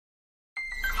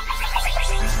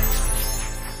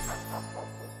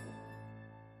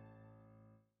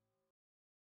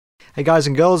Hey guys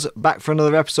and girls, back for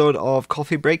another episode of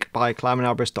Coffee Break by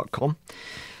climbingarborist.com.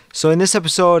 So in this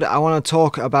episode I want to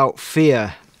talk about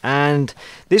fear, and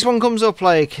this one comes up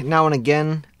like now and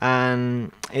again,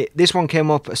 and this one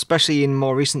came up especially in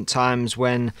more recent times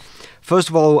when, first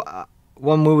of all,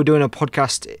 when we were doing a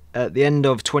podcast at the end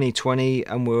of 2020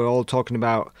 and we were all talking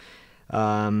about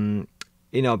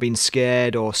being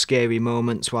scared or scary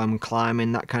moments while I'm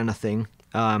climbing, that kind of thing.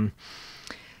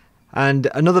 And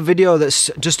another video that's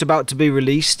just about to be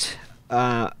released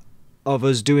of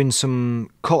us doing some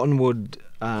cottonwood,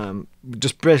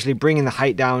 just basically bringing the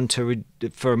height down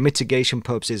for mitigation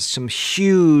purposes. Some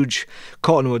huge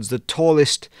cottonwoods, the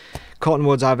tallest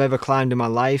cottonwoods I've ever climbed in my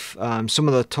life. Some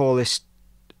of the tallest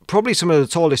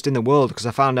in the world, because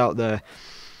I found out the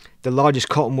largest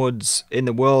cottonwoods in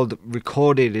the world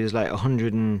recorded is like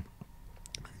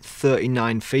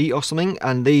 139 feet or something.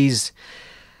 And these,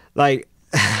 like,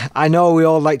 I know we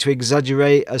all like to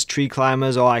exaggerate as tree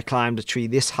climbers. Oh, I climbed a tree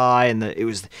this high and it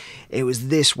was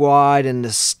this wide and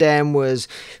the stem was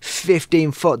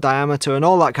 15-foot diameter and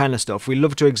all that kind of stuff. We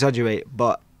love to exaggerate,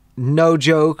 but no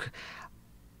joke,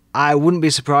 I wouldn't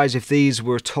be surprised if these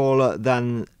were taller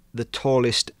than the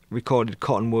tallest recorded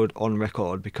cottonwood on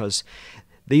record, because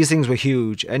these things were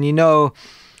huge. And you know,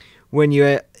 when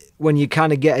you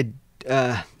kind of get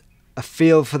a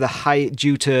feel for the height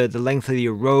due to the length of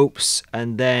your ropes,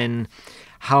 and then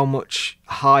how much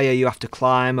higher you have to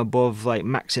climb above, like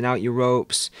maxing out your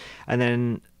ropes, and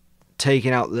then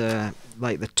taking out the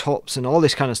tops and all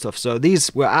this kind of stuff. So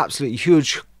these were absolutely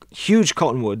huge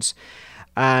cottonwoods,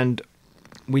 and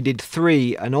we did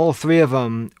 3, and all 3 of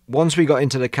them, once we got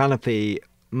into the canopy,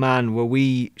 man, were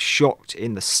we shocked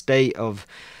in the state of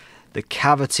the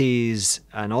cavities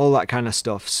and all that kind of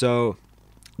stuff. So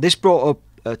this brought up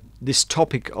this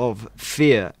topic of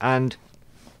fear, and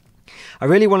I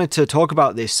really wanted to talk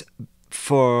about this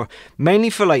mainly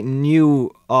for like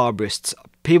new arborists,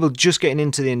 people just getting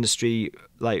into the industry,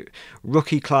 like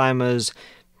rookie climbers,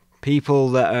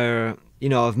 people that are,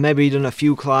 have maybe done a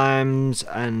few climbs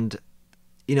and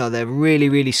they're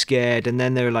really scared, and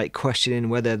then they're like questioning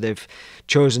whether they've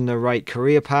chosen the right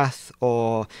career path,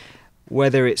 or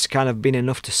whether it's kind of been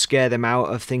enough to scare them out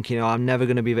of thinking, oh, I'm never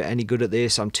going to be any good at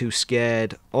this, I'm too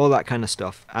scared, all that kind of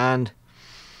stuff. And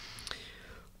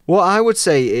what I would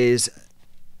say is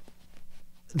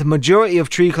the majority of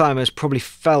tree climbers probably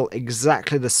felt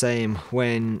exactly the same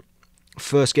when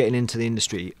first getting into the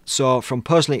industry. So from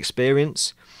personal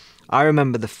experience, I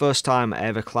remember the first time I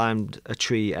ever climbed a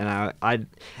tree, and I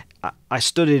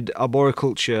studied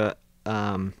arboriculture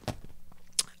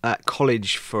at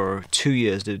college for 2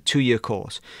 years, did a 2-year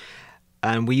course,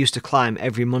 and we used to climb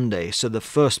every Monday. So the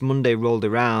first Monday rolled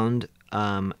around,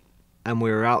 and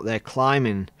we were out there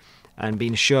climbing and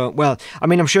being shown, well, I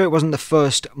mean, I'm sure it wasn't the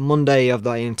first Monday of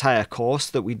the entire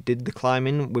course that we did the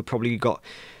climbing. We probably got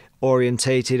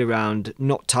orientated around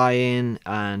knot tying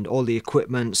and all the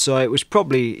equipment, so it was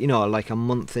probably, like a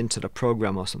month into the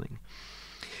program or something.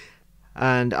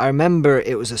 And I remember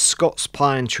it was a Scots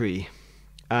pine tree,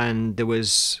 and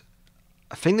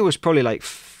I think there was probably like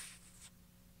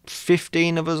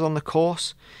 15 of us on the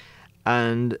course,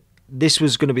 and this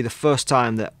was going to be the first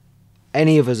time that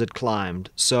any of us had climbed.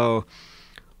 So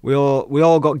we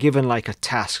all got given like a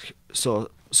task.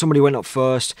 So somebody went up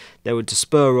first, they would to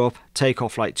spur up, take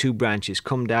off like 2 branches,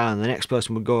 come down, and the next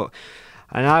person would go up.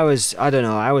 And I was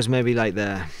maybe like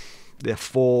the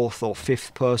 4th or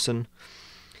 5th person.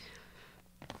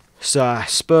 So I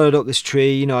spurred up this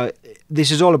tree. This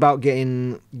is all about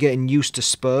getting used to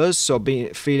spurs, so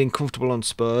feeling comfortable on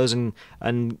spurs, and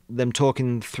them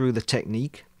talking through the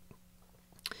technique.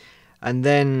 And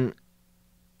then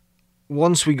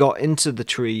once we got into the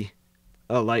tree,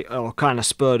 kind of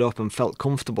spurred up and felt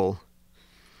comfortable.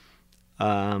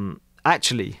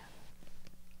 Actually,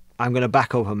 I'm going to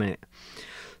back up a minute.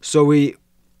 So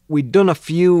we'd done a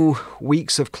few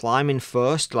weeks of climbing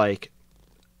first, like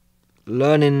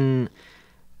learning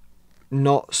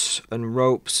knots and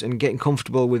ropes and getting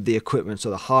comfortable with the equipment, so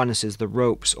the harnesses, the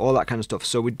ropes, all that kind of stuff.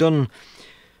 So we'd done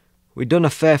a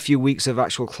fair few weeks of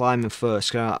actual climbing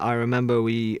first. I remember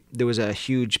there was a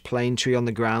huge plane tree on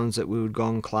the grounds that we would go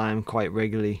and climb quite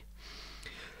regularly.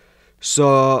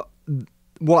 So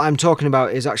what I'm talking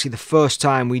about is actually the first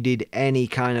time we did any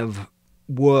kind of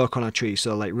work on a tree,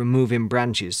 so like removing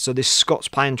branches. So this Scots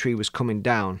pine tree was coming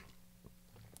down,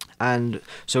 and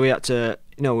so we had to,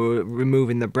 we were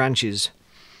removing the branches.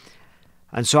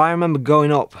 And so I remember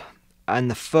going up, and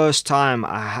the first time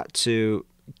I had to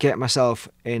get myself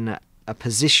in a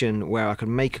position where I could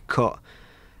make a cut.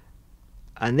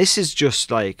 And this is just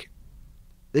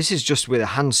with a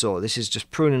handsaw. This is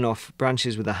just pruning off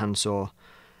branches with a handsaw.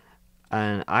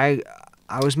 and I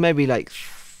was maybe like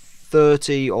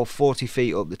 30 or 40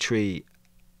 feet up the tree,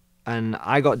 and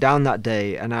I got down that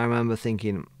day, and I remember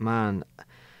thinking, man,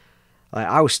 like,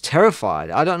 I was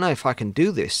terrified. I don't know if I can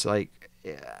do this. Like,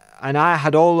 and I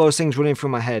had all those things running through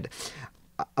my head.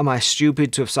 Am I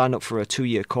stupid to have signed up for a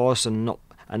 2-year course and not?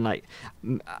 And like,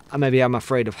 maybe I'm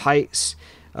afraid of heights.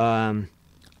 Am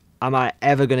I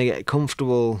ever going to get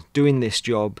comfortable doing this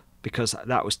job? Because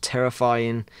that was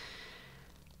terrifying.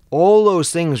 All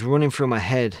those things running through my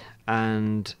head,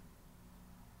 and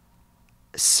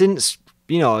since,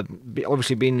 you know,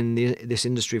 obviously been in this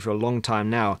industry for a long time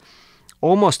now,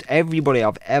 almost everybody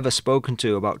I've ever spoken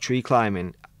to about tree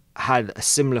climbing had a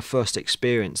similar first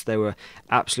experience. They were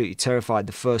absolutely terrified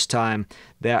the first time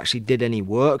they actually did any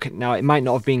work. Now, it might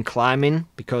not have been climbing,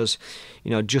 because,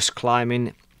 you know, just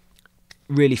climbing,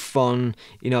 really fun.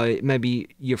 You know, maybe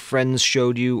your friends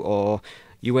showed you, or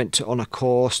you went on a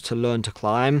course to learn to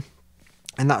climb,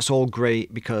 and that's all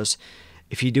great, because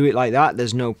if you do it like that,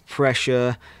 there's no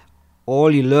pressure. All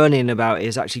you're learning about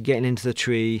is actually getting into the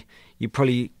tree. You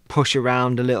probably push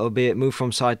around a little bit, move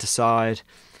from side to side,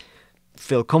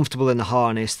 feel comfortable in the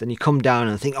harness, then you come down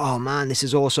and think, oh man, this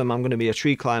is awesome, I'm going to be a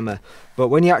tree climber. But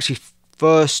when you actually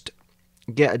first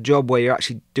get a job where you're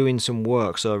actually doing some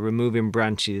work, so removing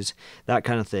branches, that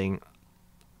kind of thing,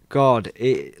 God,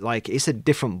 it's a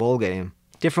different ball game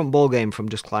from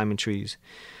just climbing trees.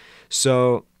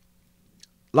 So,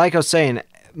 like I was saying,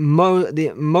 most of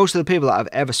the people that I've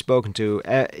ever spoken to,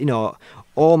 you know,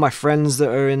 all my friends that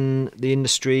are in the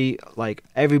industry, like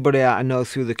everybody I know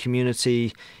through the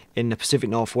community in the Pacific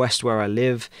Northwest where I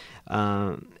live,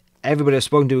 everybody I've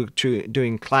spoken to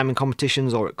doing climbing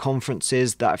competitions or at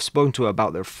conferences that I've spoken to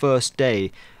about their first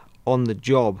day on the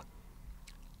job,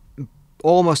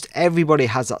 almost everybody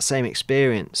has that same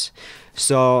experience.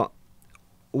 So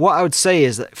what I would say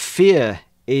is that fear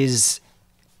is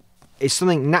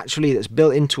something naturally that's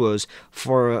built into us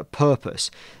for a purpose.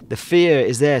 The fear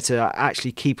is there to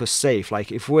actually keep us safe.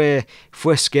 Like, if we're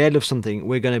scared of something,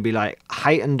 we're going to be like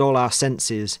heightened all our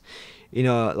senses. You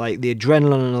know, like the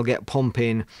adrenaline will get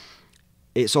pumping.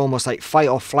 It's almost like fight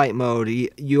or flight mode.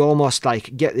 You almost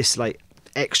like get this like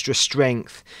extra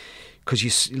strength, because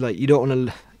you don't want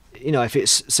to. You know, if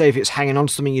it's hanging on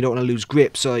to something, you don't want to lose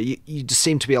grip. So you just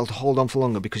seem to be able to hold on for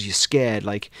longer because you're scared.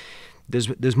 Like,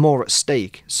 there's more at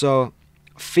stake. So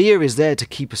fear is there to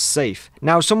keep us safe.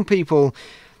 Now, some people,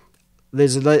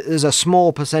 there's a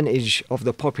small percentage of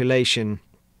the population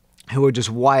who are just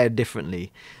wired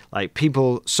differently. Like,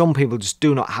 some people just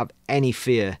do not have any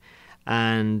fear,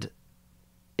 and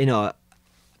you know,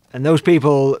 and those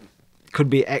people could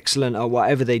be excellent at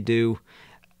whatever they do,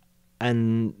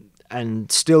 and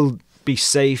still be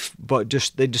safe, but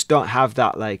they just don't have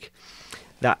that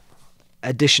that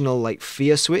additional like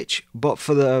fear switch. But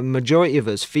for the majority of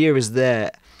us, fear is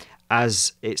there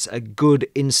as it's a good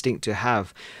instinct to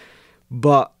have.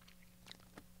 But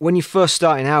when you're first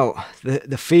starting out,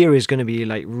 the fear is going to be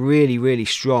like really, really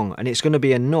strong, and it's going to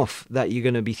be enough that you're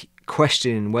going to be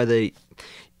questioning whether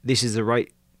this is the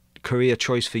right career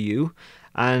choice for you.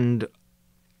 And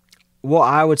what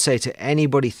I would say to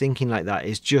anybody thinking like that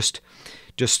is just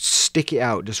stick it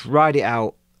out, just ride it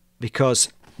out, because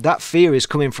that fear is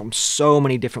coming from so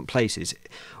many different places.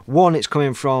 One, it's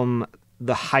coming from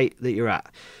the height that you're at.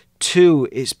 Two,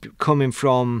 it's coming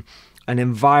from an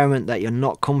environment that you're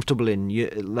not comfortable in.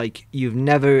 You've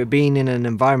never been in an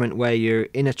environment where you're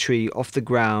in a tree off the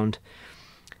ground.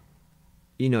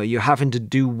 You know, you're having to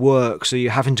do work, so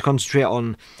you're having to concentrate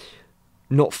on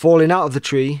not falling out of the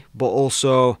tree, but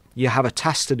also you have a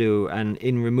task to do, and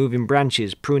in removing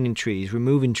branches, pruning trees,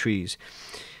 removing trees.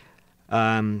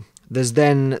 There's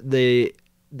then the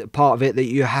part of it that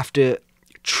you have to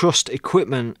trust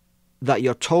equipment that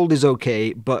you're told is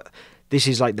okay, but this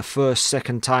is like the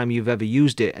second time you've ever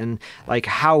used it. And like,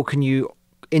 how can you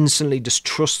instantly just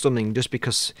trust something just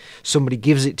because somebody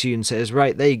gives it to you and says,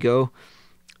 right, there you go,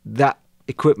 that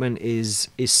equipment is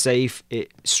safe,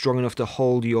 it's strong enough to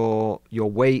hold your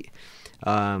weight.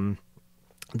 Then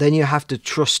you have to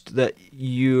trust that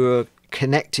you're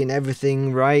connecting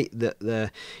everything right, that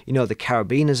the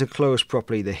carabiners are closed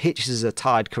properly, the hitches are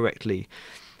tied correctly,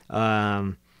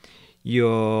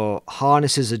 your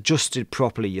harness is adjusted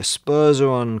properly, your spurs are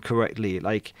on correctly.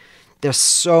 Like, there's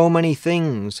so many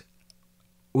things,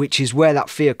 which is where that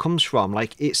fear comes from.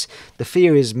 Like, the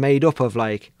fear is made up of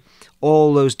like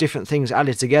all those different things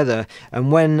added together,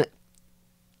 and when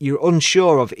you're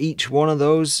unsure of each one of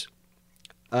those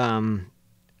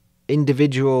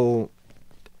individual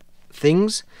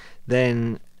things,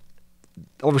 then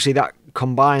obviously that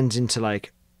combines into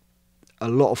like a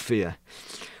lot of fear.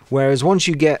 Whereas once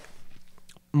you get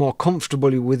more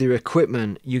comfortable with your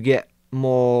equipment, you get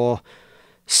more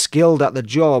skilled at the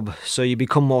job, so you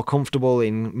become more comfortable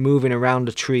in moving around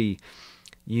a tree.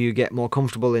 You get more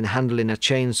comfortable in handling a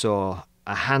chainsaw,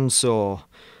 a handsaw,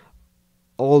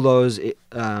 all those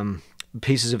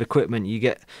pieces of equipment. You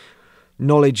get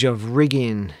knowledge of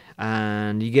rigging,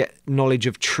 and you get knowledge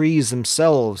of trees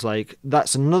themselves. Like,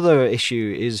 that's another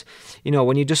issue is,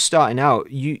 when you're just starting out,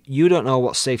 you don't know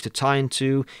what's safe to tie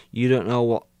into. You don't know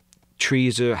what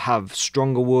trees have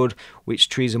stronger wood, which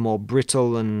trees are more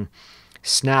brittle and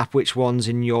snap, which ones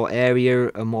in your area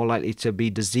are more likely to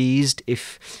be diseased,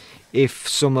 if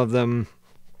some of them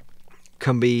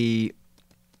can be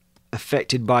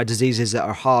affected by diseases that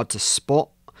are hard to spot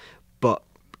but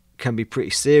can be pretty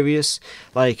serious.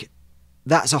 Like,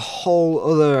 that's a whole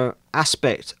other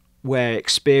aspect where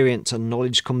experience and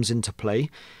knowledge comes into play.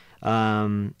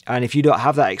 And if you don't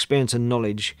have that experience and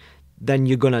knowledge, then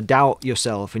you're going to doubt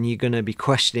yourself, and you're going to be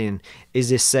questioning, is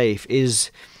this safe?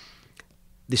 Is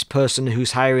this person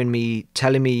who's hiring me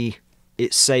telling me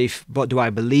it's safe, but do I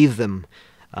believe them?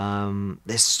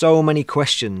 There's so many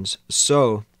questions.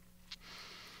 So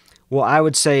what I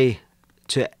would say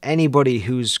to anybody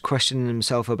who's questioning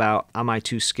himself about, am I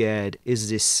too scared? Is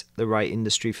this the right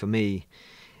industry for me?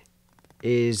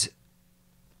 Is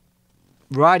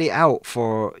ride it out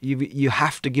for you. You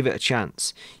have to give it a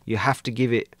chance. You have to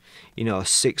give it,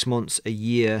 6 months, a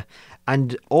year.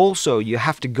 And also you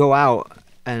have to go out,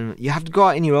 and you have to go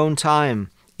out in your own time.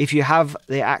 If you have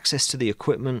the access to the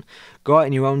equipment, go out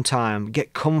in your own time,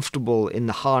 get comfortable in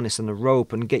the harness and the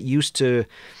rope, and get used to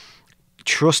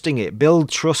trusting it. Build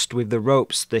trust with the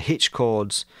ropes, the hitch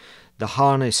cords, the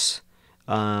harness.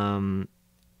 Find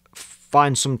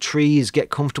some trees, get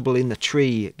comfortable in the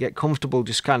tree, get comfortable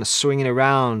just kind of swinging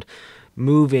around,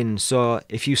 moving. So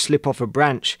if you slip off a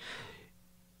branch,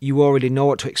 you already know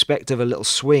what to expect of a little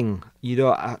swing. You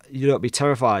don't be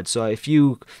terrified. So if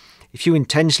you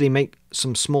intentionally make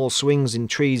some small swings in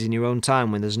trees in your own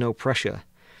time when there's no pressure,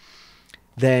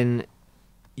 then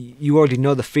you already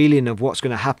know the feeling of what's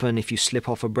going to happen if you slip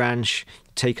off a branch,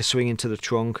 take a swing into the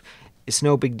trunk. It's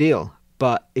no big deal.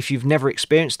 But if you've never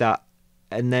experienced that,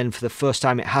 and then for the first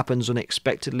time it happens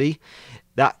unexpectedly,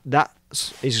 that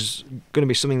is going to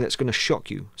be something that's going to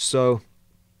shock you. So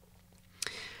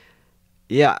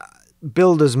yeah,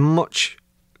 build as much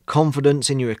confidence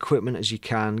in your equipment as you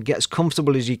can. Get as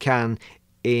comfortable as you can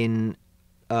in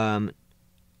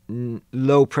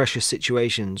low pressure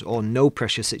situations or no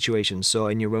pressure situations, so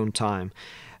in your own time.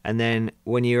 And then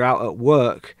when you're out at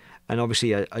work, and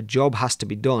obviously a job has to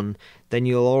be done, then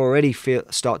you'll already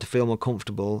start to feel more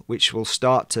comfortable, which will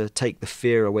start to take the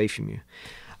fear away from you.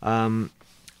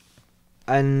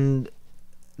 And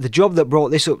the job that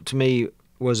brought this up to me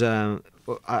was,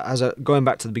 going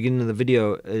back to the beginning of the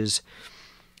video, is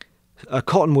a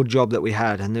cottonwood job that we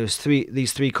had, and there was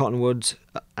these three cottonwoods,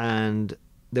 and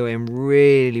they were in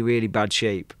really, really bad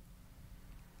shape.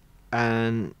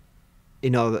 And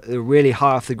they're really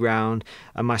high off the ground,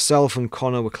 and myself and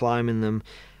Connor were climbing them,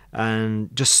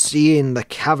 and just seeing the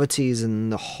cavities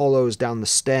and the hollows down the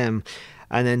stem,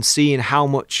 and then seeing how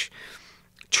much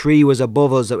tree was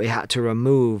above us that we had to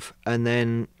remove. And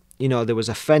then there was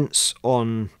a fence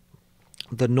on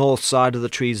the north side of the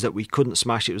trees that we couldn't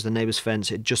smash. It was the neighbour's fence.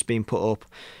 It had just been put up.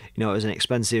 It was an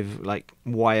expensive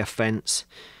wire fence,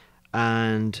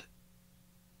 and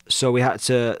so we had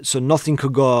to, so nothing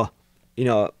could go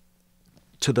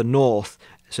to the north,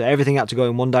 so everything had to go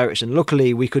in one direction.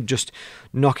 Luckily we could just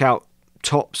knock out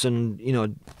tops and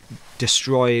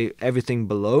destroy everything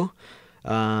below,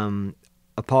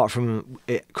 apart from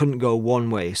it couldn't go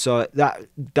one way. So that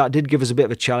did give us a bit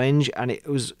of a challenge, and it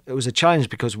was a challenge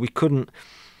because we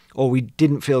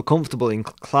didn't feel comfortable in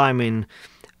climbing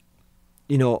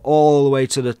all the way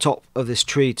to the top of this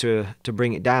tree to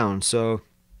bring it down. So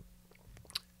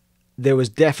there was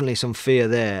definitely some fear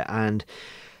there, and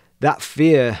that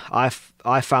fear I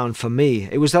found, for me,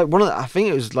 it was I think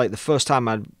it was the first time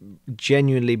I'd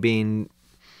genuinely been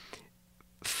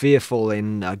fearful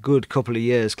in a good couple of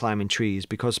years climbing trees,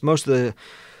 because most of the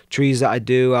trees that I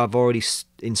do I've already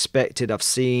inspected, I've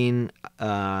seen,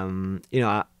 I've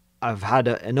had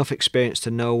enough experience to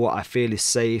know what I feel is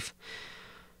safe.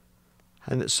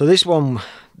 And so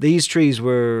these trees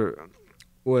were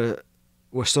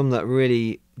some that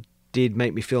really did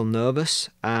make me feel nervous,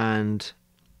 and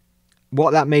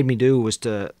what that made me do was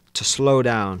to slow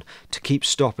down, to keep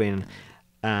stopping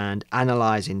and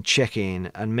analysing, checking,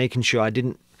 and making sure I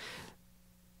didn't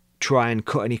try and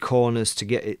cut any corners to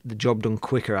get the job done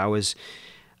quicker. I was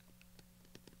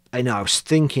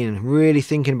thinking, really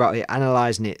thinking about it,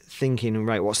 analysing it, thinking,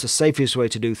 right, what's the safest way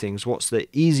to do things? What's the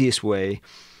easiest way?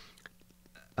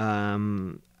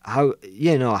 how,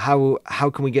 you know, how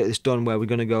can we get this done where we're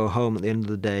going to go home at the end of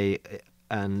the day,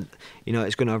 and, you know,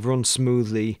 it's going to run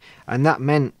smoothly. And that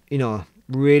meant, you know,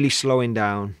 really slowing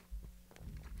down,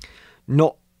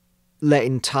 not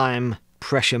letting time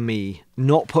pressure me,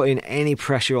 not putting any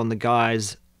pressure on the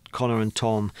guys, Connor and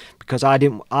Tom, because I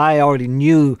already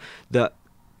knew that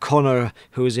Connor,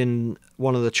 who was in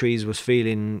one of the trees, was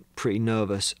feeling pretty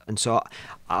nervous, and so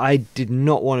I did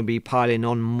not want to be piling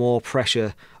on more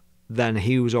pressure than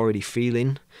he was already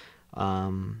feeling.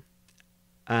 And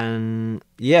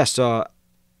yeah, so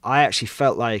I actually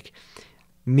felt like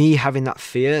me having that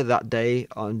fear that day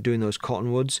on doing those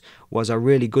cottonwoods was a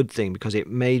really good thing, because it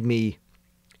made me,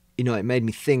 you know, it made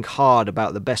me think hard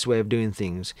about the best way of doing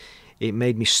things. It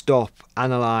made me stop,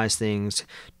 analyze things,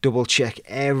 double check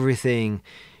everything.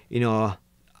 You know,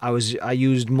 I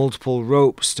used multiple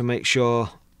ropes to make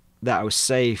sure that I was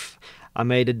safe. I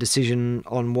made a decision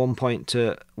on one point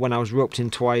to, when I was roped in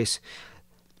twice,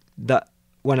 that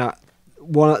when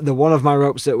one of my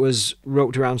ropes that was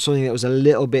roped around something that was a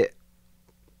little bit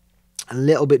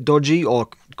dodgy, or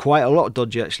quite a lot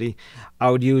dodgy actually,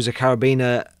 I would use a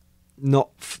carabiner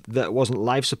that wasn't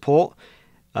life support,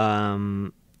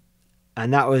 and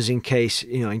that was in case,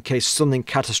 you know, in case something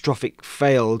catastrophic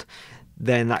failed,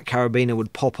 then that carabiner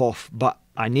would pop off. But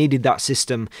I needed that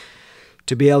system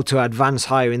to be able to advance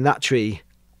higher in that tree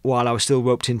while I was still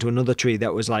roped into another tree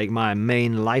that was like my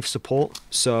main life support.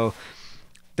 So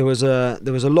there was a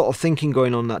lot of thinking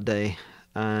going on that day.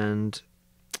 And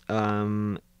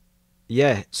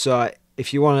yeah, so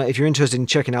if you're interested in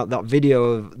checking out that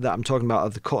video that I'm talking about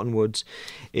of the cottonwoods,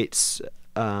 it's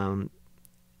the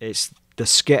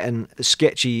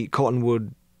sketchy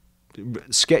rotten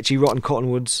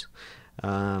cottonwoods.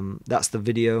 That's the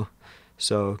video.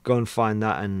 So go and find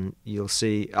that and you'll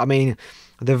see. I mean,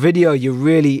 the video, you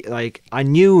really, like, I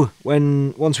knew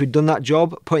once we'd done that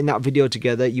job, putting that video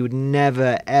together, you would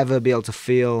never ever be able to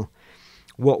feel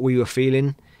what we were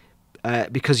feeling,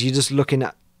 because you're just looking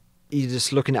at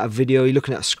a video, you're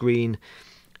looking at a screen,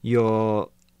 you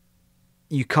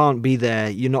can't be there.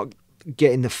 You're not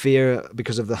getting the fear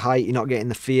because of the height, you're not getting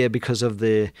the fear because of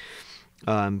the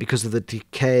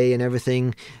decay and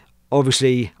everything.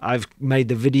 Obviously, I've made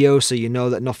the video, so you know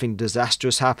that nothing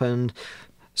disastrous happened.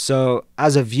 So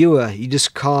as a viewer, you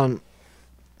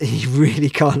really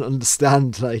can't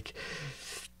understand, like,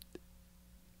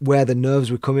 where the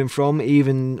nerves were coming from,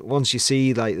 even once you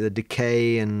see, like, the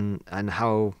decay and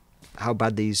how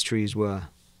bad these trees were.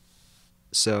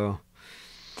 So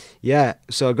yeah,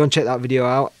 so go and check that video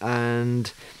out. And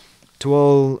to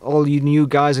all you new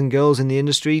guys and girls in the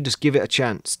industry, just give it a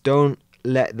chance. Don't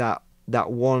let that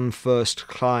one first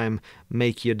climb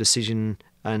make your decision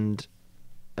and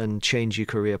change your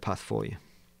career path for you.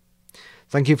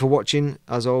 Thank you for watching,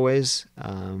 as always,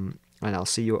 and I'll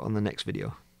see you on the next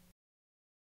video.